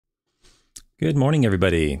Good morning,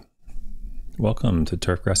 everybody. Welcome to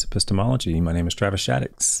Turfgrass Epistemology. My name is Travis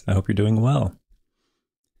Shaddix. I hope you're doing well.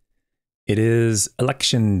 It is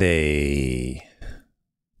Election Day,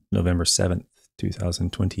 November 7th,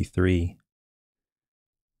 2023.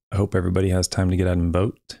 I hope everybody has time to get out and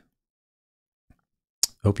vote.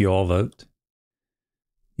 Hope you all vote,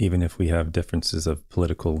 even if we have differences of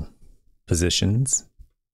political positions.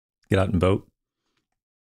 Get out and vote.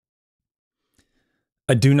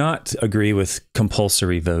 I do not agree with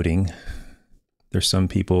compulsory voting. There's some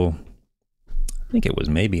people, I think it was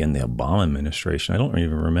maybe in the Obama administration, I don't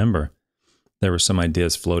even remember. There were some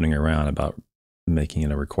ideas floating around about making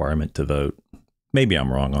it a requirement to vote. Maybe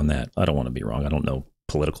I'm wrong on that. I don't want to be wrong. I don't know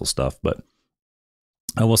political stuff, but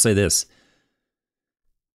I will say this.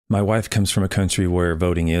 My wife comes from a country where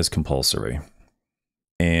voting is compulsory.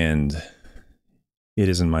 And it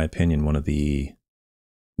is, in my opinion, one of the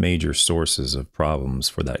major sources of problems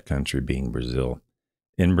for that country being Brazil.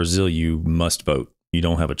 In Brazil, you must vote. You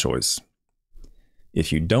don't have a choice.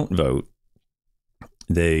 If you don't vote,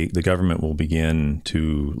 the government will begin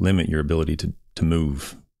to limit your ability to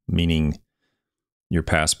move, meaning your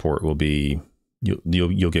passport will be,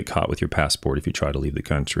 you'll get caught with your passport if you try to leave the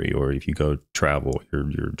country, or if you go travel,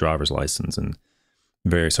 your driver's license and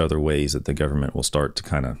various other ways that the government will start to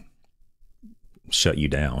kind of shut you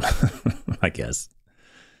down, I guess.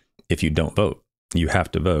 If you don't vote, you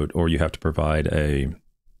have to vote, or you have to provide an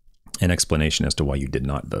explanation as to why you did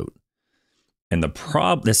not vote. And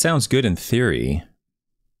this sounds good in theory,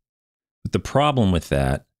 but the problem with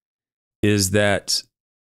that is that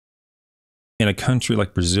in a country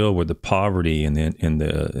like Brazil, where the poverty and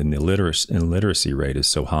the illiteracy rate is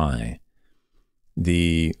so high,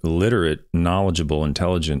 the literate, knowledgeable,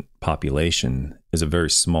 intelligent population is a very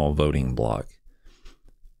small voting bloc.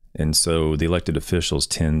 And so the elected officials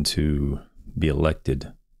tend to be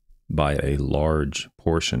elected by a large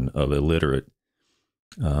portion of illiterate,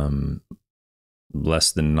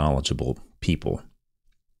 less than knowledgeable people.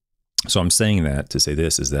 So I'm saying that to say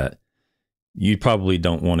this is that you probably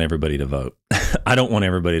don't want everybody to vote. I don't want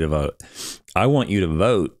everybody to vote. I want you to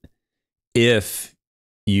vote if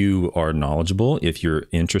you are knowledgeable, if you're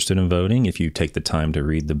interested in voting, if you take the time to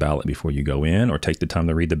read the ballot before you go in, or take the time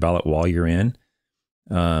to read the ballot while you're in.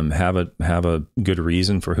 Have a good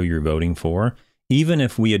reason for who you're voting for, even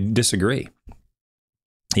if we disagree.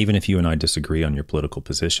 Even if you and I disagree on your political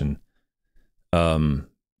position, I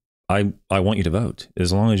want you to vote,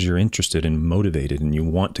 as long as you're interested and motivated and you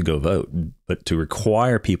want to go vote. But to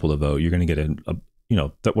require people to vote, you're going to get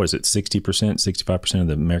what is it, 60%, 65% of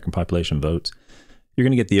the American population votes. You're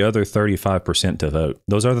going to get the other 35% to vote.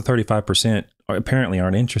 Those other 35% apparently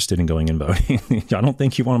aren't interested in going and voting. I don't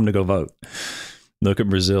think you want them to go vote. Look at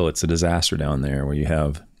Brazil. It's a disaster down there, where you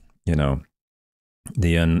have, the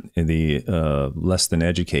less than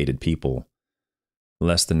educated people,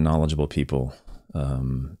 less than knowledgeable people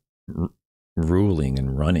ruling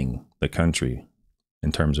and running the country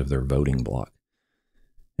in terms of their voting bloc.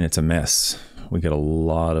 And it's a mess. We get a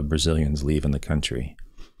lot of Brazilians leaving the country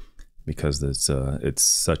because it's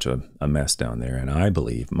such a mess down there. And I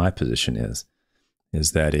believe my position is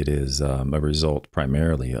that it is a result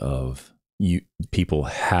primarily of people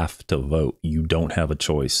have to vote. You don't have a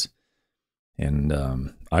choice. And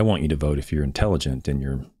I want you to vote if you're intelligent and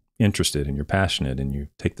you're interested and you're passionate and you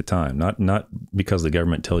take the time, not because the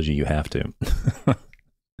government tells you have to.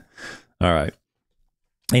 All right.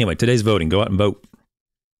 Anyway, today's voting. Go out and vote.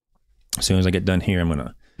 As soon as I get done here, I'm going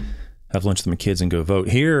to have lunch with my kids and go vote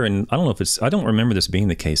here. And I don't remember this being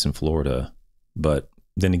the case in Florida, but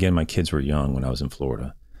then again, my kids were young when I was in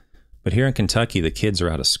Florida. But here in Kentucky, the kids are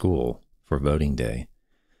out of school for voting day.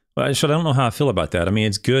 Well, I don't know how I feel about that. I mean,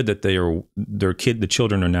 it's good that the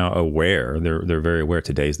children are now aware. They're very aware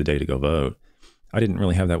today is the day to go vote. I didn't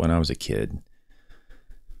really have that when I was a kid.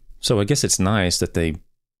 So I guess it's nice that they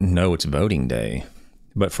know it's voting day.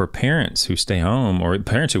 But for parents who stay home, or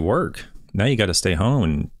parents who work, now you got to stay home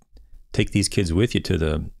and take these kids with you to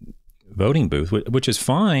the voting booth, which is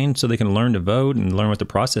fine, so they can learn to vote and learn what the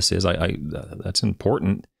process is. That's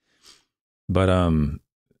important. But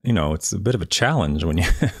it's a bit of a challenge when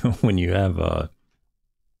you have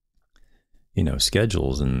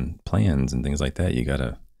schedules and plans and things like that. You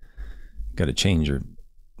gotta change your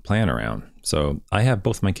plan around. So I have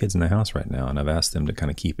both my kids in the house right now, and I've asked them to kind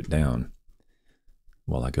of keep it down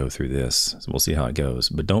while I go through this. So we'll see how it goes.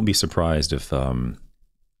 But don't be surprised if a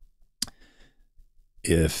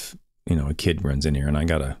kid runs in here and I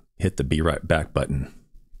gotta hit the be right back button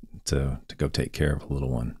to go take care of a little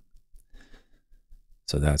one.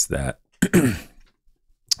 So that's that.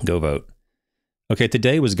 Go vote. Okay,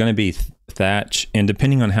 today was going to be thatch, and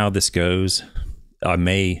depending on how this goes,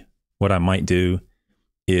 what I might do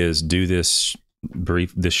is do this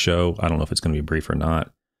show. I don't know if it's going to be brief or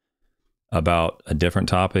not, about a different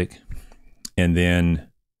topic, and then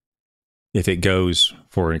if it goes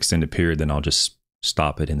for an extended period, then I'll just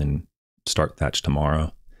stop it and then start thatch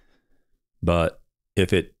tomorrow. But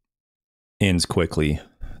if it ends quickly,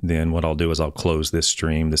 then what I'll do is I'll close this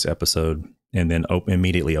stream, this episode, and then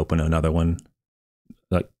immediately open another one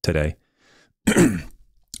like today to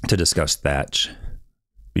discuss thatch,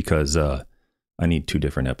 because I need 2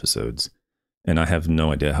 different episodes, and I have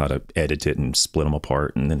no idea how to edit it and split them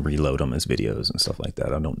apart and then reload them as videos and stuff like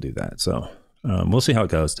that. I don't do that. So we'll see how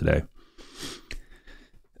it goes today.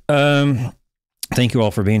 Thank you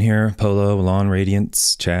all for being here. Polo, Lawn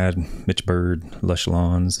Radiance, Chad, Mitch Bird, Lush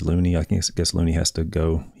Lawns, Looney. I guess Looney has to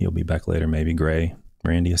go. He'll be back later. Maybe Gray,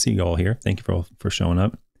 Randy. I see you all here. Thank you for showing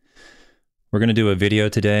up. We're going to do a video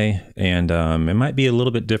today, and it might be a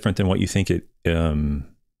little bit different than what you think I'm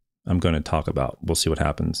going to talk about. We'll see what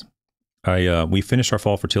happens. We finished our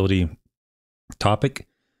fall fertility topic,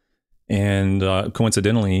 and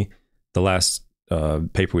coincidentally, the last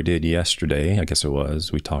paper we did yesterday, I guess it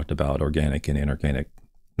was, we talked about organic and inorganic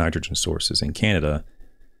nitrogen sources in Canada.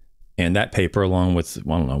 And that paper, along with, I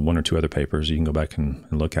don't know, 1 or 2 other papers, you can go back and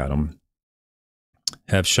look at them,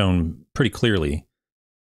 have shown pretty clearly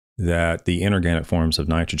that the inorganic forms of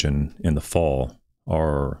nitrogen in the fall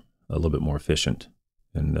are a little bit more efficient.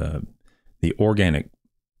 And the organic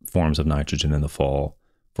forms of nitrogen in the fall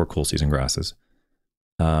for cool season grasses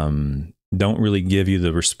don't really give you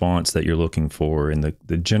the response that you're looking for. And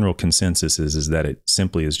the general consensus is that it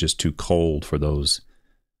simply is just too cold for those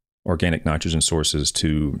organic nitrogen sources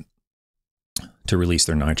to release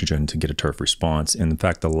their nitrogen to get a turf response. And in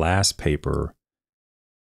fact, the last paper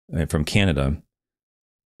from Canada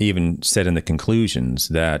even said in the conclusions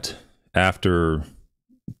that after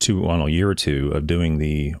a year or 2 of doing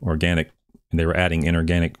the organic, they were adding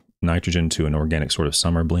inorganic nitrogen to an organic sort of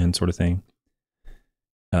summer blend sort of thing.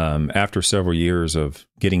 After several years of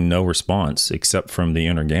getting no response except from the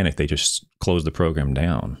inorganic, they just closed the program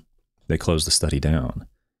down. They closed the study down.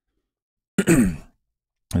 In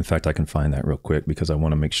fact, I can find that real quick because I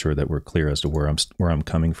want to make sure that we're clear as to where I'm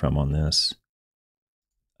coming from on this.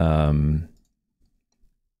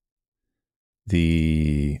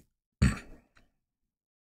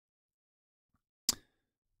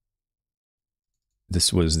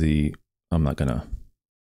 This was I'm not gonna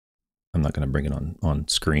bring it on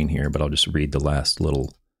screen here, but I'll just read the last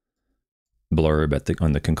little blurb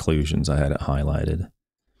on the conclusions. I had it highlighted.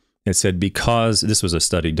 It said, because this was a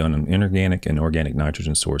study done on inorganic and organic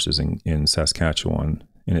nitrogen sources in Saskatchewan,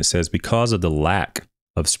 and it says, because of the lack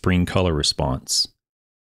of spring color response.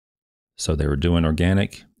 So they were doing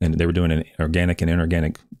organic, and they were doing an organic and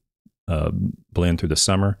inorganic blend through the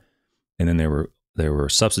summer, and then they were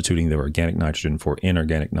substituting the organic nitrogen for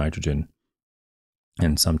inorganic nitrogen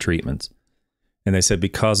and some treatments. And they said,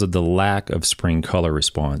 because of the lack of spring color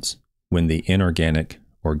response when the inorganic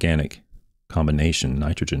organic combination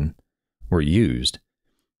nitrogen were used,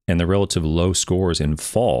 and the relative low scores in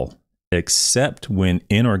fall, except when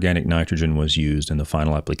inorganic nitrogen was used in the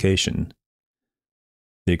final application,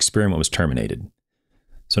 the experiment was terminated.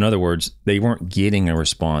 So in other words, they weren't getting a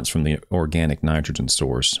response from the organic nitrogen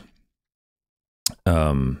source.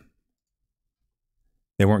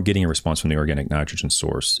 They weren't getting a response from the organic nitrogen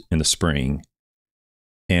source in the spring,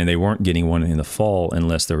 and they weren't getting one in the fall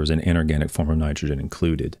unless there was an inorganic form of nitrogen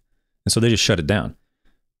included. And so they just shut it down.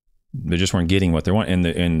 They just weren't getting what they want.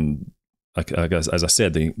 And I guess, as I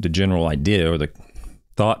said, the general idea or the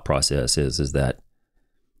thought process is that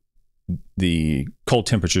the cold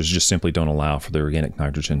temperatures just simply don't allow for the organic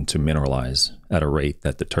nitrogen to mineralize at a rate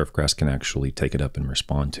that the turfgrass can actually take it up and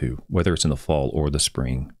respond to, whether it's in the fall or the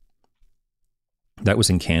spring. That was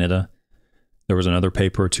in Canada. There was another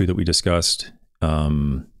paper or 2 that we discussed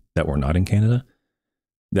that were not in Canada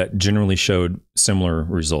that generally showed similar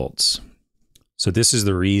results. So this is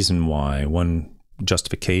the reason why, one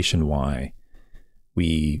justification why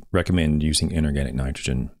we recommend using inorganic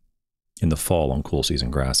nitrogen in the fall on cool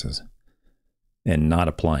season grasses and not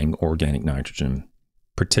applying organic nitrogen,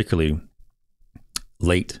 particularly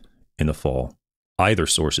late in the fall. Either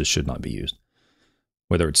sources should not be used.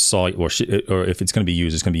 Whether it's soluble or if it's going to be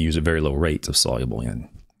used, it's going to be used at very low rates of soluble in.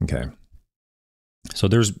 Okay. So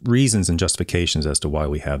there's reasons and justifications as to why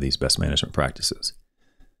we have these best management practices.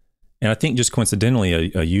 And I think just coincidentally,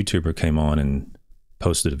 a YouTuber came on and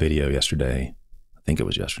posted a video yesterday. I think it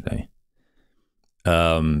was yesterday.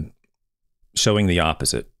 Showing the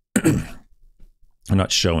opposite. I'm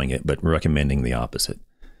not showing it, but recommending the opposite.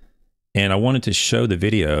 And I wanted to show the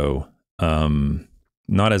video,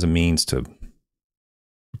 not as a means to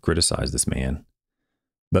criticize this man,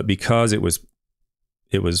 but because it was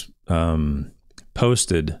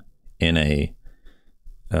posted in a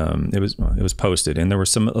it was posted, and there were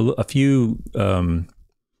a few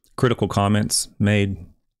critical comments made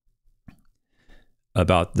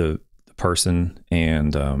about the person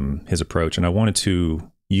and his approach, and I wanted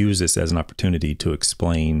to use this as an opportunity to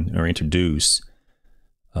explain or introduce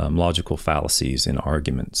logical fallacies in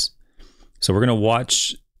arguments. So we're going to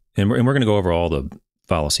watch, and we're going to go over all the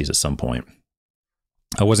fallacies at some point.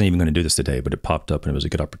 I wasn't even going to do this today, but it popped up and it was a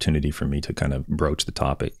good opportunity for me to kind of broach the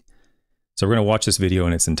topic. So we're going to watch this video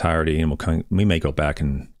in its entirety, and we may go back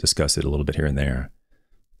and discuss it a little bit here and there.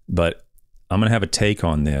 But I'm going to have a take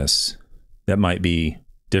on this that might be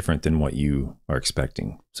different than what you are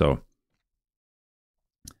expecting. So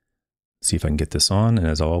see if I can get this on. And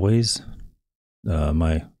as always,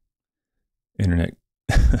 my internet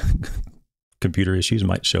computer issues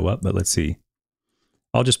might show up, but let's see.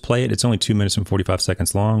 I'll just play it. It's only 2 minutes and 45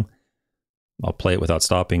 seconds long. I'll play it without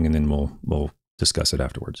stopping, and then we'll discuss it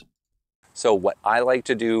afterwards. So what I like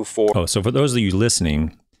to do so for those of you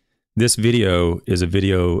listening, this video is a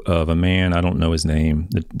video of a man, I don't know his name.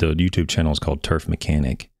 The YouTube channel is called Turf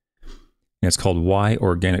Mechanic. And it's called Why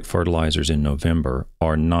Organic Fertilizers in November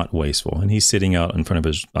Are Not Wasteful. And he's sitting out in front of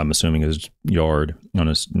his, I'm assuming his yard, on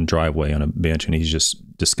his driveway on a bench, and he's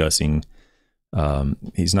just discussing.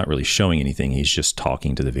 He's not really showing anything. He's just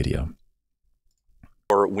talking to the video.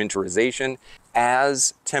 for winterization.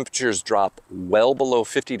 As temperatures drop well below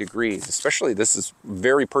 50 degrees, especially this is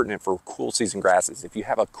very pertinent for cool season grasses. If you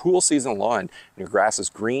have a cool season lawn and your grass is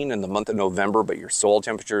green in the month of November, but your soil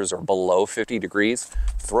temperatures are below 50 degrees,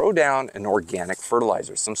 throw down an organic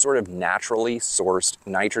fertilizer, some sort of naturally sourced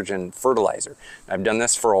nitrogen fertilizer. I've done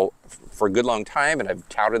this for a good long time, and I've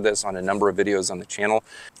touted this on a number of videos on the channel.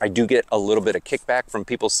 I do get a little bit of kickback from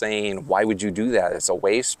people saying, why would you do that? It's a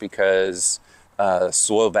waste because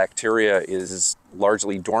soil bacteria is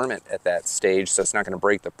largely dormant at that stage, so it's not going to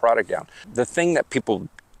break the product down. The thing that people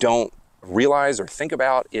don't realize or think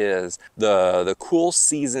about is the cool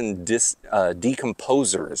season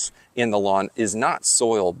decomposers in the lawn is not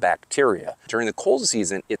soil bacteria. During the cold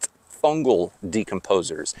season, it's fungal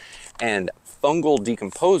decomposers, and fungal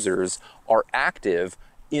decomposers are active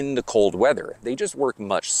in the cold weather. They just work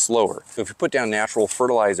much slower. So if you put down natural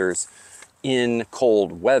fertilizers in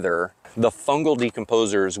cold weather, the fungal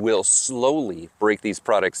decomposers will slowly break these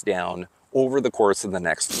products down over the course of the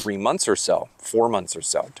next 3 months or so, 4 months or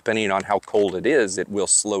so. Depending on how cold it is, it will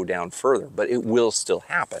slow down further, but it will still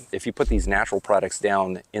happen. If you put these natural products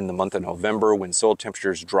down in the month of November when soil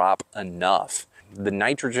temperatures drop enough, the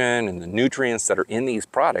nitrogen and the nutrients that are in these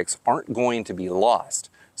products aren't going to be lost.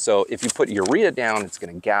 So if you put urea down, it's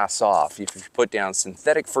going to gas off. If you put down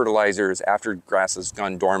synthetic fertilizers after grass has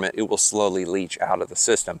gone dormant, it will slowly leach out of the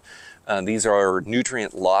system. These are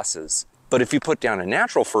nutrient losses. But if you put down a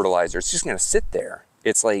natural fertilizer, it's just going to sit there.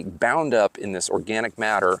 It's like bound up in this organic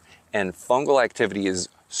matter, and fungal activity is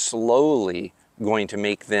slowly going to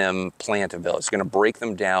make them plantable. It's going to break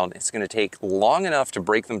them down. It's going to take long enough to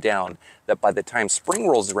break them down that by the time spring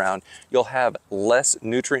rolls around, you'll have less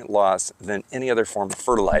nutrient loss than any other form of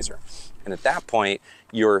fertilizer. And at that point,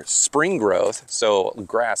 your spring growth, so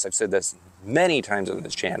grass, I've said this many times on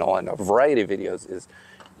this channel and a variety of videos, is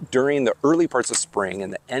during the early parts of spring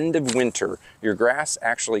and the end of winter, your grass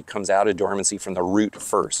actually comes out of dormancy from the root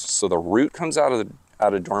first. So the root comes out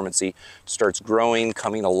of dormancy, starts growing,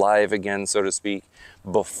 coming alive again, so to speak,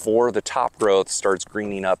 before the top growth starts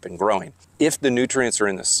greening up and growing. If the nutrients are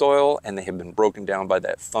in the soil and they have been broken down by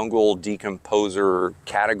that fungal decomposer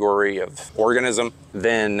category of organism,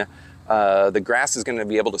 then the grass is going to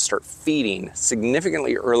be able to start feeding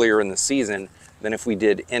significantly earlier in the season than if we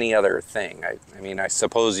did any other thing. I mean, I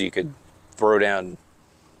suppose you could throw down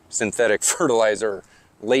synthetic fertilizer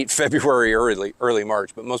late February, early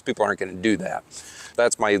March, but most people aren't going to do that.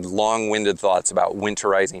 That's my long-winded thoughts about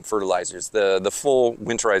winterizing fertilizers. The full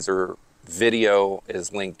winterizer video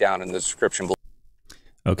is linked down in the description below.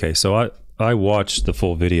 Okay, so I watched the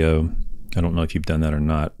full video. I don't know if you've done that or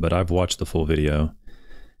not, but I've watched the full video,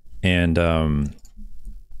 and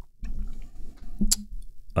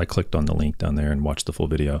I clicked on the link down there and watched the full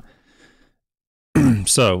video.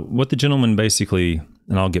 So what the gentleman basically,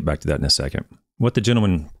 and I'll get back to that in a second, what the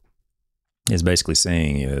gentleman is basically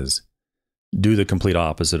saying is do the complete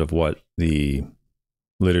opposite of what the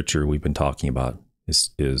literature we've been talking about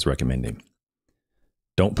is recommending.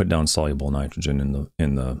 Don't put down soluble nitrogen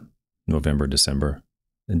in the November, December,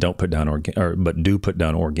 and don't put down but do put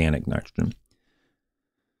down organic nitrogen.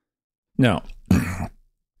 Now,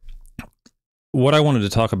 what I wanted to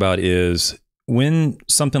talk about is when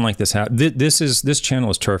something like this happens. This channel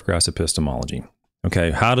is Turfgrass epistemology.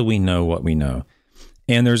 Okay, how do we know what we know?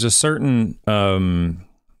 And there's a certain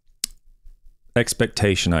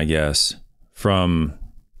expectation, I guess, from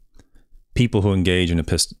people who engage in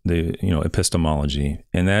epistemology,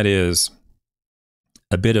 and that is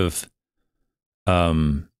a bit of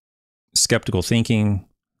skeptical thinking,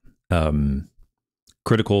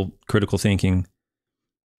 critical thinking,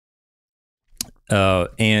 and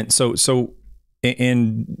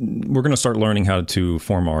we're going to start learning how to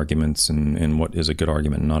form arguments and what is a good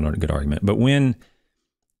argument and not a good argument. But when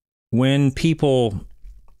people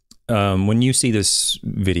when you see this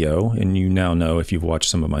video, and you now know if you've watched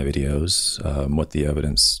some of my videos, what the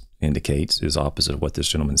evidence indicates is opposite of what this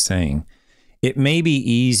gentleman's saying, it may be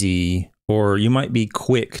easy, or you might be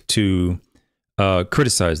quick to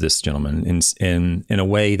criticize this gentleman in a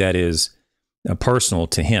way that is personal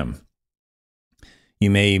to him. You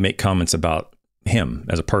may make comments about him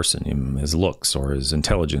as a person, his looks or his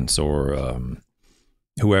intelligence, or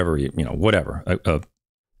whoever, whatever, a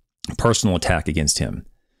personal attack against him.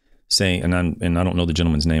 Saying, and I don't know the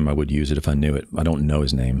gentleman's name. I would use it if I knew it. I don't know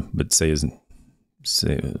his name, but say his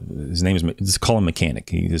name is, just call him Mechanic.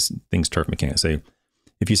 His thing's Turf Mechanic. Say,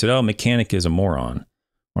 if you said, "Oh, Mechanic is a moron,"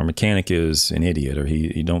 or "Mechanic is an idiot," or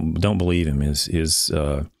 "he don't believe him," his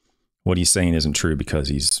what he's saying isn't true because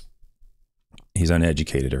he's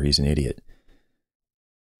uneducated or he's an idiot.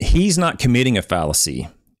 He's not committing a fallacy.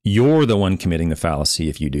 You're the one committing the fallacy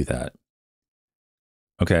if you do that.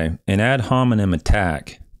 Okay, an ad hominem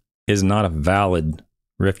attack is not a valid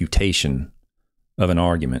refutation of an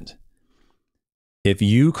argument. If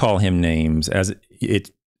you call him names as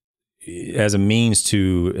a means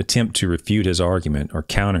to attempt to refute his argument or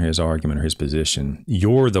counter his argument or his position,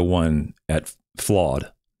 you're the one at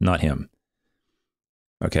flawed, not him.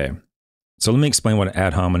 Okay, so let me explain what an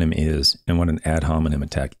ad hominem is and what an ad hominem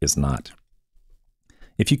attack is not.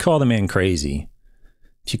 If you call the man crazy,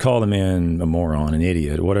 if you call the man a moron, an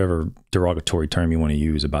idiot, whatever derogatory term you want to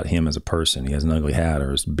use about him as a person, he has an ugly hat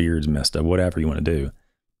or his beard's messed up, whatever you want to do,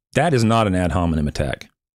 that is not an ad hominem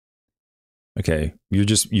attack. Okay, you're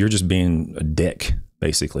just being a dick,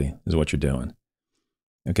 basically, is what you're doing.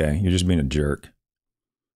 Okay, you're just being a jerk.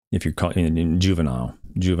 If you're in juvenile,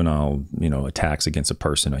 attacks against a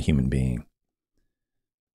person, a human being.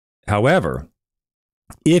 However,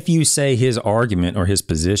 if you say his argument or his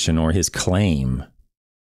position or his claim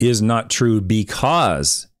is not true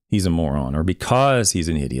because he's a moron or because he's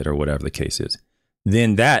an idiot or whatever the case is,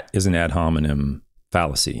 then that is an ad hominem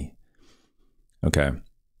fallacy. Okay.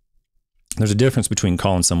 There's a difference between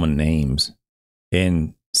calling someone names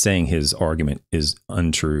and saying his argument is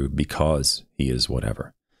untrue because he is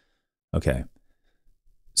whatever. Okay.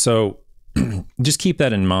 So just keep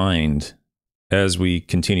that in mind as we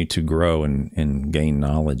continue to grow and gain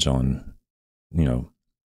knowledge on,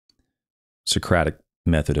 Socratic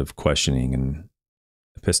method of questioning and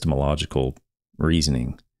epistemological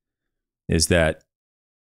reasoning, is that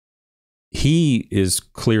he is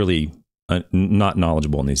clearly not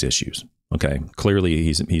knowledgeable in these issues. Okay, clearly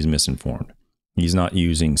he's misinformed. He's not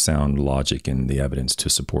using sound logic and the evidence to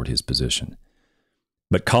support his position.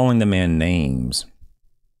 But calling the man names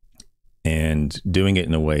and doing it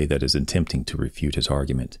in a way that is attempting to refute his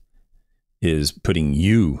argument is putting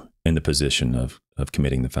you in the position of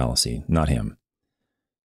committing the fallacy, not him.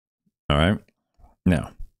 All right.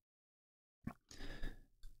 Now,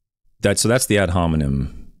 that's the ad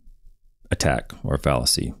hominem attack or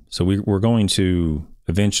fallacy. So we're going to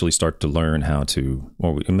eventually start to learn how to,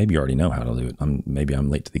 or maybe you already know how to do it. Maybe I'm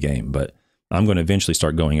late to the game, but I'm going to eventually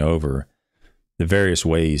start going over the various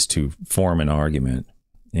ways to form an argument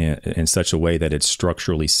in such a way that it's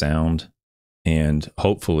structurally sound and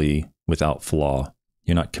hopefully without flaw.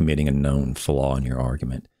 You're not committing a known flaw in your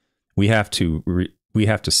argument. We have to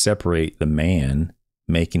separate the man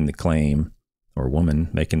making the claim or woman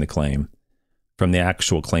making the claim from the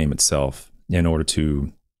actual claim itself in order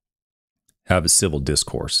to have a civil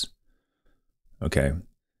discourse. Okay.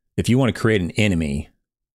 If you want to create an enemy,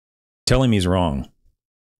 tell him he's wrong.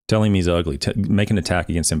 Tell him he's ugly. Make an attack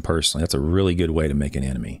against him personally. That's a really good way to make an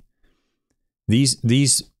enemy.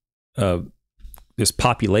 This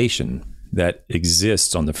population that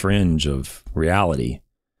exists on the fringe of reality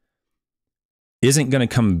isn't going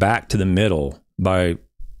to come back to the middle by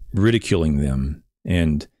ridiculing them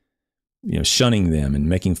and shunning them and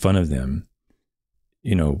making fun of them.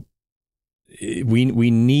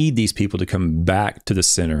 We need these people to come back to the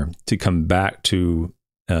center, to come back to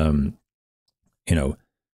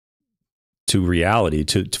to reality,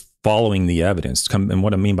 following the evidence. And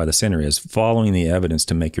what I mean by the center is following the evidence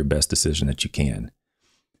to make your best decision that you can.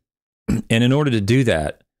 And in order to do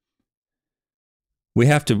that, we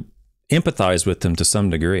have to empathize with them to some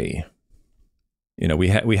degree. You know, we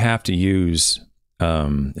have to use,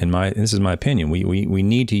 this is my opinion, we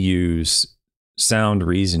need to use sound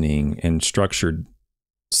reasoning and structured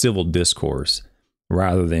civil discourse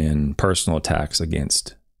rather than personal attacks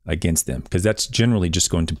against them, because that's generally just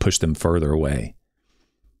going to push them further away.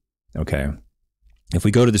 Okay. If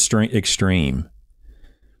we go to the extreme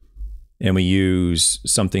and we use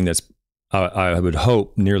something that's, I would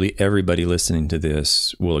hope nearly everybody listening to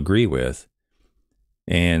this will agree with,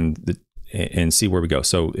 and see where we go.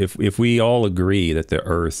 So if we all agree that the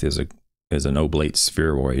Earth is an oblate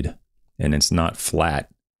spheroid and it's not flat,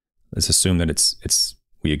 let's assume that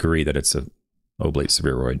we agree that it's an oblate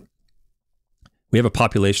spheroid. We have a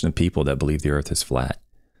population of people that believe the Earth is flat.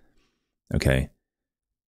 Okay.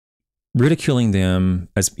 Ridiculing them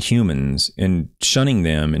as humans and shunning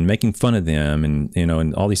them and making fun of them and, you know,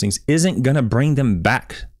 and all these things isn't going to bring them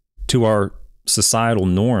back to our societal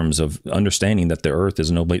norms of understanding that the Earth is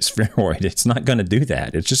an oblate spheroid. It's not going to do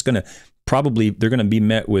that. It's just going to they're going to be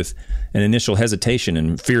met with an initial hesitation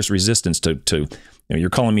and fierce resistance to, you know, you're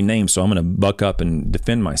calling me names, so I'm going to buck up and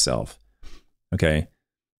defend myself. Okay.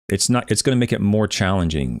 It's going to make it more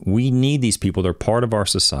challenging. We need these people. They're part of our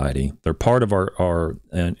society. They're part of our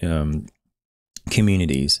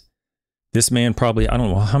communities. This man probably, I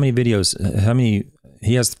don't know how many videos,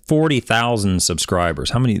 he has 40,000 subscribers.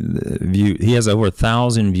 How many views? He has over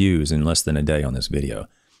 1,000 views in less than a day on this video,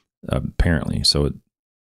 apparently. So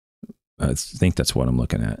I think that's what I'm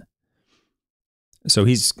looking at. So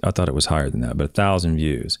I thought it was higher than that, but 1,000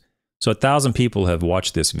 views. So 1,000 people have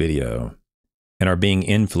watched this video and are being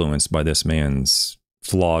influenced by this man's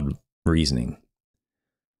flawed reasoning.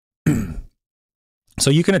 So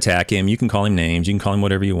you can attack him, you can call him names, you can call him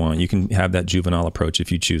whatever you want, you can have that juvenile approach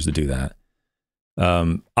if you choose to do that.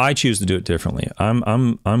 I choose to do it differently.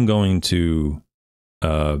 I'm going to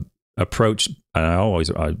approach, and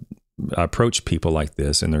I approach people like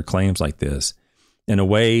this and their claims like this in a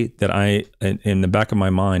way that in the back of my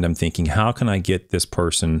mind, I'm thinking, how can I get this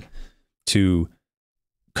person to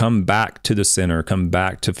come back to the center, come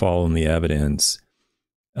back to following the evidence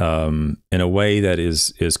in a way that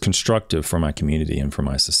is constructive for my community and for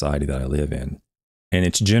my society that I live in. And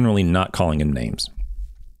it's generally not calling them names.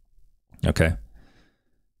 Okay.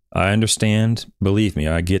 I understand, believe me,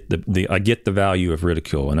 I get the value of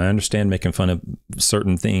ridicule, and I understand making fun of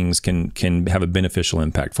certain things can have a beneficial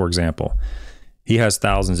impact. For example, he has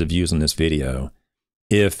thousands of views on this video.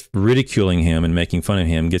 If ridiculing him and making fun of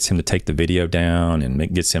him gets him to take the video down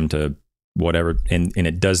and gets him to whatever, and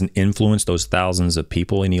it doesn't influence those thousands of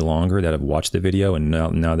people any longer that have watched the video, and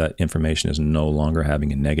now that information is no longer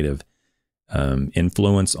having a negative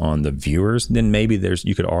influence on the viewers, then maybe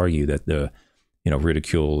you could argue that the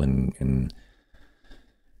ridicule and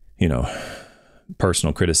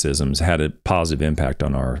personal criticisms had a positive impact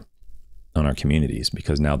on our communities,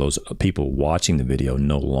 because now those people watching the video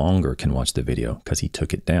no longer can watch the video because he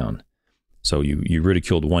took it down. So you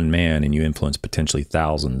ridiculed one man and you influenced potentially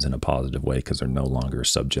thousands in a positive way because they're no longer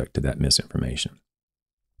subject to that misinformation.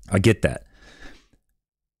 I get that.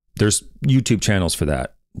 There's YouTube channels for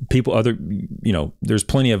that. There's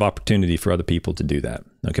plenty of opportunity for other people to do that.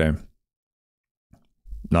 Okay.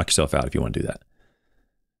 Knock yourself out if you want to do that.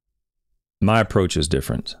 My approach is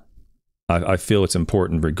different. I feel it's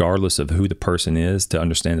important, regardless of who the person is, to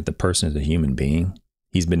understand that the person is a human being.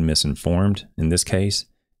 He's been misinformed in this case.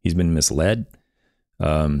 He's been misled.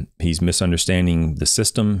 He's misunderstanding the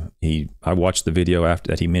system. I watched the video after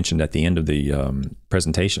that he mentioned at the end of the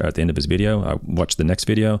presentation, or at the end of his video. I watched the next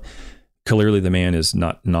video. Clearly, the man is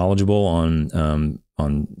not knowledgeable on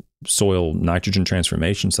soil nitrogen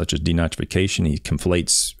transformation, such as denitrification. He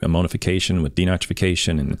conflates ammonification with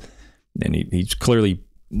denitrification, and he's clearly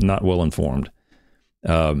not well informed.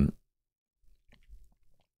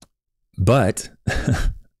 But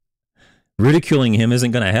ridiculing him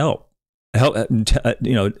isn't going to help.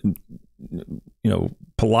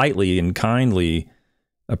 Politely and kindly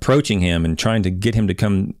approaching him and trying to get him to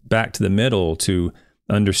come back to the middle to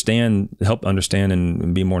help understand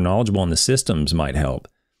and be more knowledgeable on the systems might help.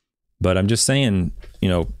 But I'm just saying,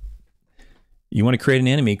 you want to create an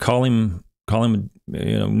enemy, call him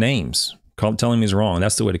names. Tell him he's wrong.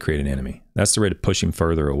 That's the way to create an enemy. That's the way to push him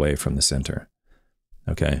further away from the center.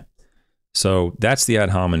 Okay. So that's the ad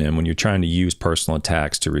hominem when you're trying to use personal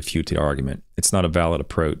attacks to refute the argument. It's not a valid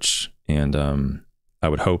approach. And I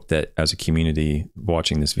would hope that as a community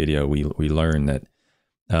watching this video, we learn that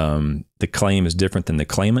the claim is different than the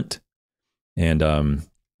claimant. And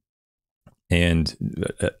and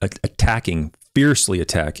attacking, fiercely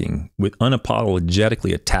attacking, with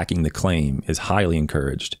unapologetically attacking the claim is highly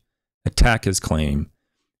encouraged. Attack his claim,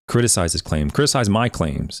 criticize his claim, criticize my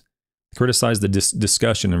claims, criticize the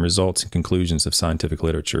discussion and results and conclusions of scientific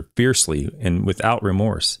literature fiercely and without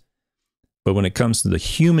remorse. But when it comes to the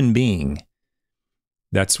human being,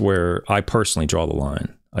 that's where I personally draw the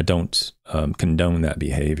line. I don't condone that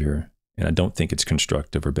behavior, and I don't think it's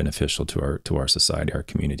constructive or beneficial to our society, our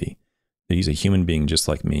community. He's a human being just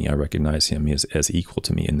like me. I recognize him as equal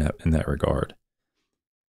to me in that regard,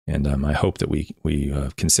 and I hope that we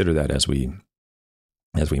consider that as we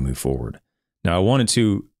move forward. Now, I wanted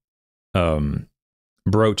to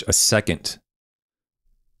broach a second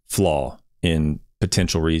flaw in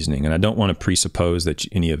potential reasoning, and I don't want to presuppose that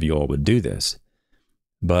any of you all would do this,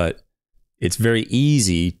 but it's very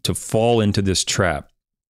easy to fall into this trap,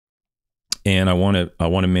 and I want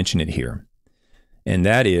to mention it here. And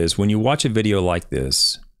that is, when you watch a video like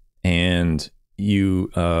this, and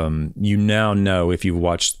you now know, if you've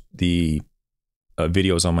watched the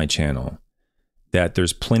videos on my channel, that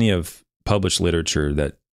there's plenty of published literature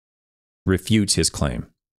that refutes his claim.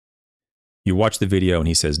 You watch the video and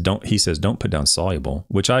he says don't put down soluble,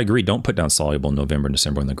 which I agree, don't put down soluble in November and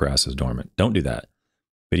December when the grass is dormant. Don't do that.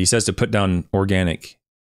 But he says to put down organic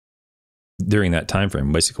during that time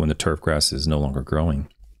frame, basically when the turf grass is no longer growing,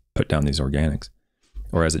 put down these organics.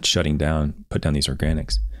 Or as it's shutting down, put down these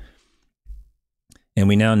organics. And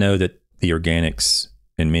we now know that the organics,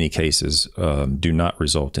 in many cases, do not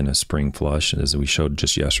result in a spring flush, as we showed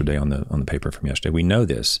just yesterday on the paper from yesterday. We know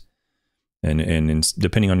this. And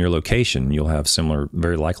depending on your location, you'll have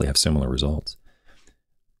very likely have similar results.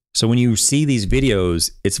 So when you see these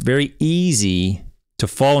videos, it's very easy to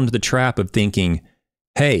fall into the trap of thinking,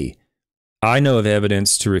 hey, I know of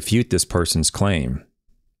evidence to refute this person's claim.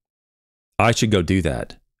 I should go do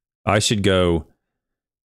that. I should go,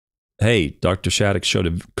 hey, Dr. Shattuck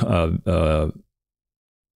showed an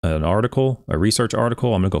article, a research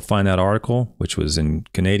article. I'm going to go find that article, which was in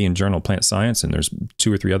Canadian Journal of Plant Science, and there's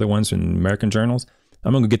 2 or 3 other ones in American journals.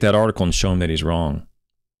 I'm going to get that article and show him that he's wrong.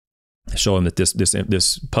 Show him that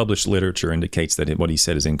this published literature indicates that what he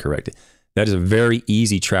said is incorrect. That is a very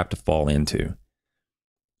easy trap to fall into.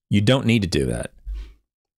 You don't need to do that,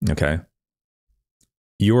 okay?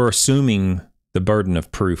 You're assuming the burden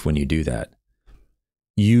of proof when you do that.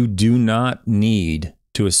 You do not need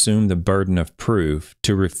to assume the burden of proof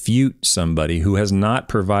to refute somebody who has not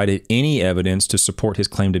provided any evidence to support his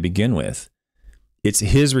claim to begin with. It's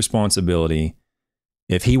his responsibility,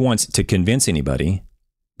 if he wants to convince anybody,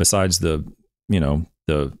 besides the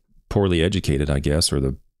poorly educated, I guess, or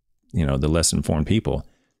the less informed people.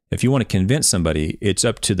 If you want to convince somebody, it's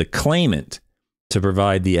up to the claimant to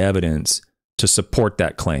provide the evidence to support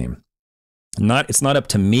that claim. It's not up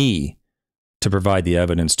to me to provide the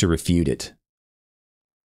evidence to refute it.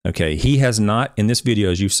 Okay, he has not, in this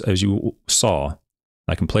video, as you saw,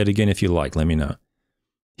 I can play it again if you like, let me know.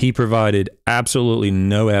 He provided absolutely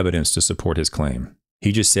no evidence to support his claim.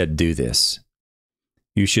 He just said, do this.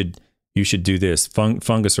 You should do this.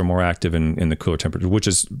 Fungus are more active in the cooler temperature, which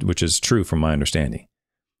is true from my understanding.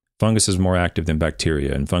 Fungus is more active than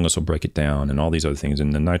bacteria, and fungus will break it down and all these other things,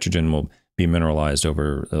 and the nitrogen will be mineralized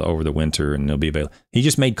over the winter, and it'll be available. He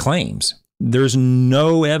just made claims. There's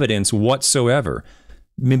no evidence whatsoever.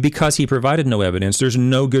 I mean, because he provided no evidence, there's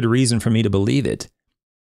no good reason for me to believe it.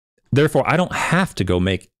 Therefore, I don't have to go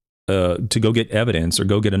get evidence or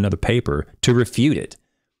go get another paper to refute it.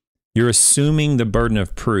 You're assuming the burden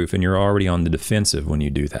of proof, and you're already on the defensive when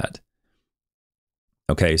you do that.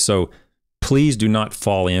 Okay, so please do not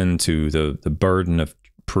fall into the burden of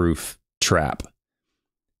proof trap.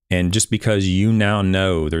 And just because you now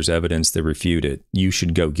know there's evidence to refute it, you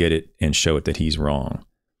should go get it and show it that he's wrong.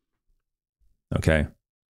 Okay?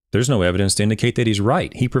 There's no evidence to indicate that he's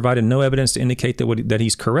right. He provided no evidence to indicate that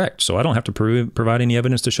he's correct. So I don't have to provide any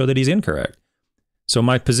evidence to show that he's incorrect. So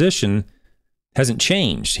my position hasn't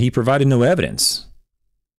changed. He provided no evidence.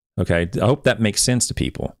 Okay? I hope that makes sense to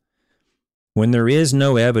people. When there is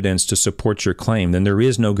no evidence to support your claim, then there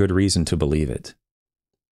is no good reason to believe it.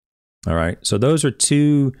 All right? So those are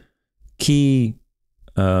 2 key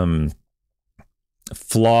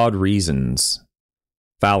flawed reasons,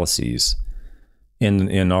 fallacies,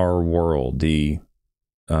 in our world. The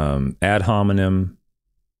ad hominem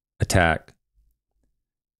attack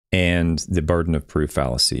and the burden of proof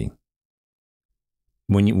fallacy.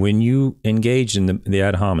 When you engage in the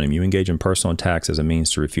ad hominem, you engage in personal attacks as a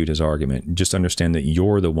means to refute his argument. Just understand that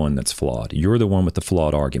you're the one that's flawed. You're the one with the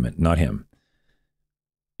flawed argument, not him.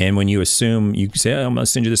 And when you assume, you say, I'm going to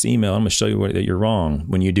send you this email, I'm going to show you that you're wrong.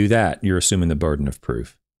 When you do that, you're assuming the burden of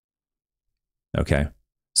proof. Okay.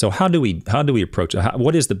 So how do we approach it?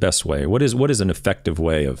 What is the best way? What is an effective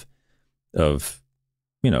way of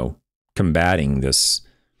combating this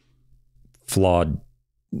flawed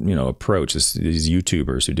approach, these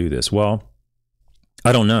YouTubers who do this? Well,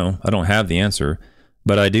 I don't know. I don't have the answer,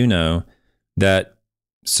 but I do know that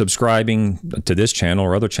subscribing to this channel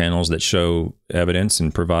or other channels that show evidence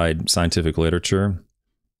and provide scientific literature,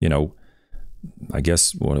 I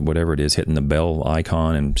guess whatever it is, hitting the bell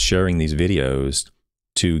icon and sharing these videos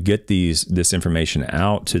to get this information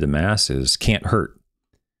out to the masses can't hurt.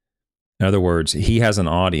 In other words, he has an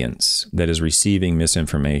audience that is receiving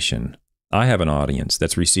misinformation. I have an audience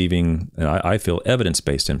that's receiving, I feel,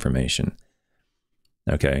 evidence-based information.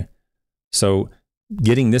 Okay. So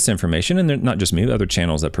getting this information, and they're not just me, other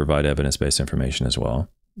channels that provide evidence-based information as well,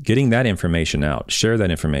 getting that information out, share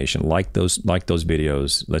that information, like those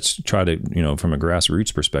videos. Let's try to, from a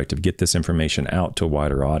grassroots perspective, get this information out to a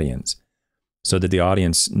wider audience so that the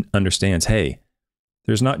audience understands, hey,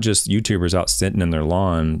 there's not just YouTubers out sitting in their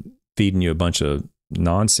lawn feeding you a bunch of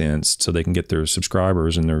nonsense so they can get their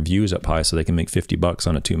subscribers and their views up high so they can make $50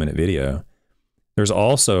 on a 2-minute video. There's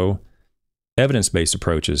also evidence-based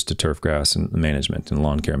approaches to turfgrass and management and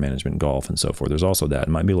lawn care management, golf and so forth. There's also that.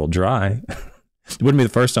 It might be a little dry. It wouldn't be the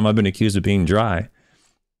first time I've been accused of being dry,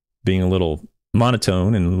 being a little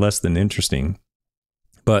monotone and less than interesting.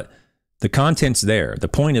 But the content's there. The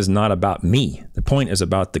point is not about me. The point is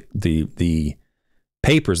about the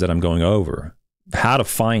papers that I'm going over, how to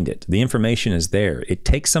find it. The information is there. It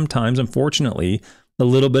takes sometimes, unfortunately, a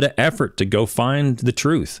little bit of effort to go find the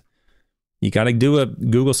truth. You got to do a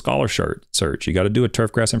Google Scholar search. You got to do a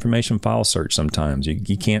Turfgrass information file search sometimes.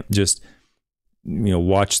 You can't just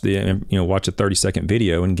watch a 30-second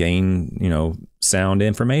video and gain sound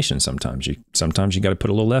information. Sometimes you got to put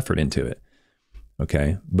a little effort into it.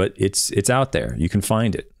 Okay, but it's out there. You can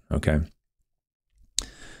find it. Okay,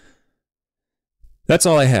 that's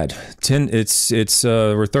all I had.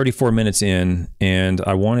 We're 34 minutes in, and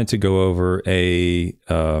I wanted to go over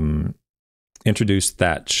introduce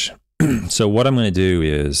Thatch. So what I'm going to do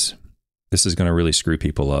is, this is going to really screw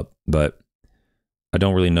people up, but I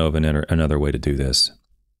don't really know of another way to do this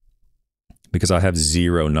because I have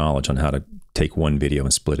zero knowledge on how to take one video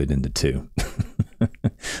and split it into two.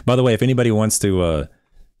 By the way, if anybody wants to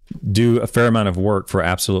do a fair amount of work for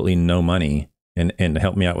absolutely no money and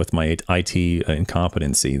help me out with my IT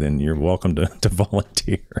incompetency, then you're welcome to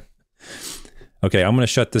volunteer. Okay, I'm going to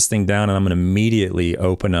shut this thing down and I'm going to immediately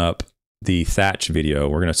open up the Thatch video.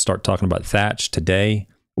 We're going to start talking about Thatch today.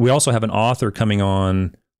 We also have an author coming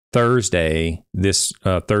on Thursday, this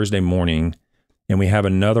Thursday morning, and we have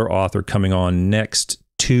another author coming on next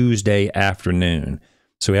Tuesday afternoon.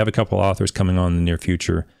 So we have a couple authors coming on in the near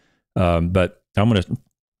future, but I'm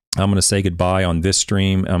gonna say goodbye on this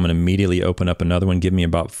stream. I'm gonna immediately open up another one. Give me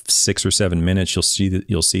about 6 or 7 minutes. You'll see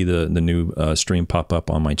the new stream pop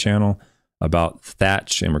up on my channel about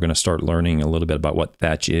Thatch, and we're gonna start learning a little bit about what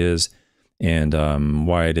Thatch is and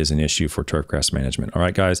why it is an issue for turfgrass management. All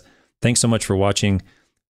right, guys, thanks so much for watching.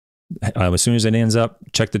 As soon as it ends up,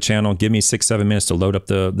 check the channel. Give me 6-7 minutes to load up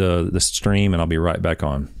the stream, and I'll be right back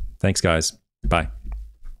on. Thanks, guys. Bye.